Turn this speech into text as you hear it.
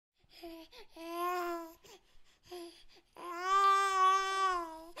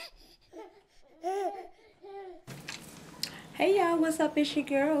Hey y'all, what's up? It's your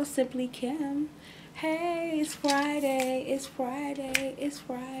girl, Simply Kim. Hey, it's Friday. It's Friday. It's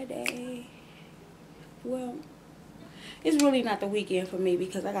Friday. Well, it's really not the weekend for me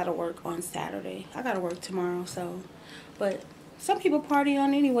because I gotta work on Saturday. I gotta work tomorrow, so. But some people party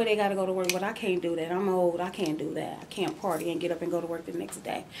on anyway. They gotta go to work, but I can't do that. I'm old. I can't do that. I can't party and get up and go to work the next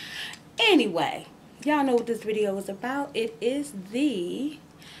day. Anyway, y'all know what this video is about. It is the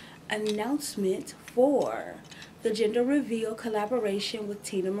announcement for the Gender Reveal collaboration with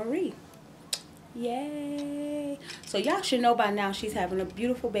Tina Marie. Yay! So y'all should know by now she's having a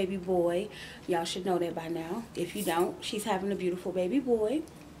beautiful baby boy. Y'all should know that by now. If you don't, she's having a beautiful baby boy.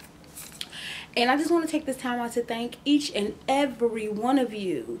 And I just want to take this time out to thank each and every one of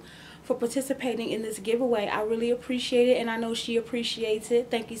you for participating in this giveaway. I really appreciate it, and I know she appreciates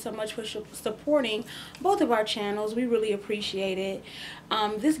it. Thank you so much for supporting both of our channels. We really appreciate it.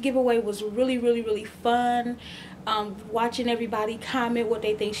 This giveaway was really fun. Watching everybody comment what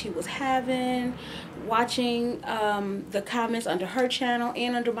they think she was having, watching the comments under her channel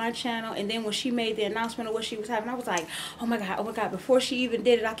and under my channel, and then when she made the announcement of what she was having, I was like, oh my god. Before she even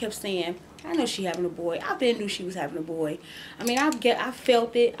did it, I kept saying, I know she having a boy. I been knew she was having a boy. I mean, I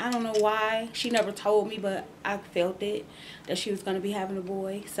felt it. I don't know why. She never told me, but I felt it that she was going to be having a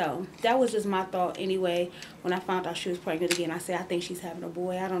boy. So that was just my thought anyway. When I found out she was pregnant again, I said, I think she's having a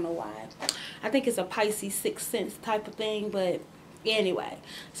boy. I don't know why. I think it's a Pisces sixth sense type of thing, but anyway.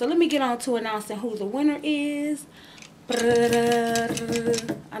 So let me get on to announcing who the winner is.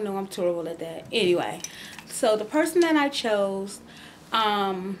 I know I'm terrible at that. Anyway, so the person that I chose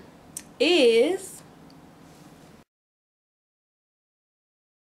is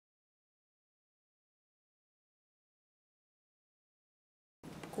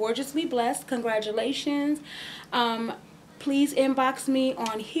Gorgeously Blessed. Congratulations. Please inbox me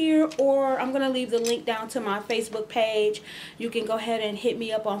on here, or I'm going to leave the link down to my Facebook page. You can go ahead and hit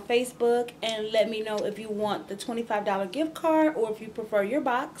me up on Facebook and let me know if you want the $25 gift card or if you prefer your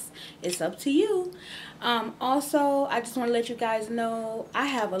box. It's up to you. Also, I just want to let you guys know I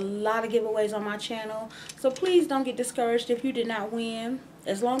have a lot of giveaways on my channel, so please don't get discouraged if you did not win.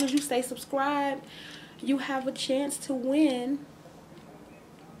 As long as you stay subscribed, you have a chance to win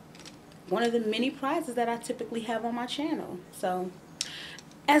one of the many prizes that I typically have on my channel. So,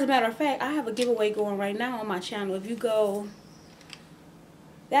 as a matter of fact, I have a giveaway going right now on my channel. If you go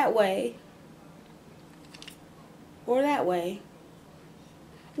that way or that way,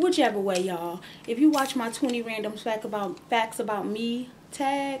 whichever way, y'all, if you watch my 20 random facts about me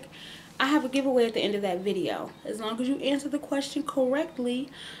tag, I have a giveaway at the end of that video. As long as you answer the question correctly,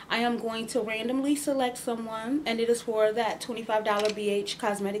 I am going to randomly select someone, and it is for that $25 BH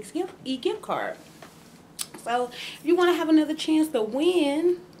Cosmetics gift card. So if you want to have another chance to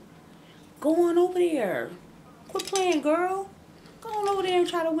win, go on over there. Quit playing, girl. Go on over there and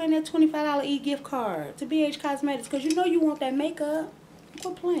try to win that $25 gift card to BH Cosmetics, because you know you want that makeup.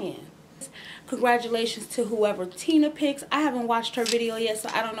 Quit playing. Congratulations to whoever Tina picks. I haven't watched her video yet, so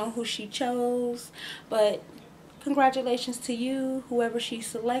I don't know who she chose, but congratulations to you, whoever she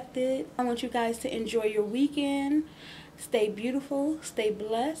selected. I want you guys to enjoy your weekend. Stay beautiful, stay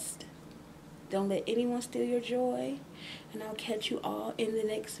blessed. Don't let anyone steal your joy, and I'll catch you all in the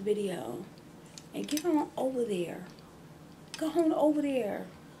next video. And get on over there. Go on over there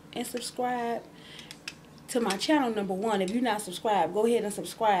and subscribe to my channel. Number one, if you're not subscribed, go ahead and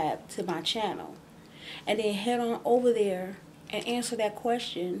subscribe to my channel, and then head on over there and answer that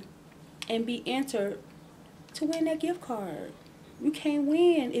question and be entered to win that gift card. You can't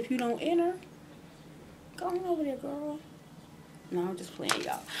win if you don't enter. Go on over there, girl. No, I'm just playing,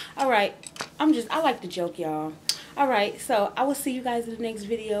 y'all. Alright, I like to joke, y'all. Alright, so I will see you guys in the next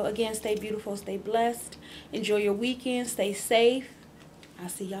video. Again, stay beautiful, stay blessed, enjoy your weekend, stay safe. I'll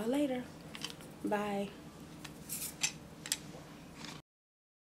see y'all later. Bye.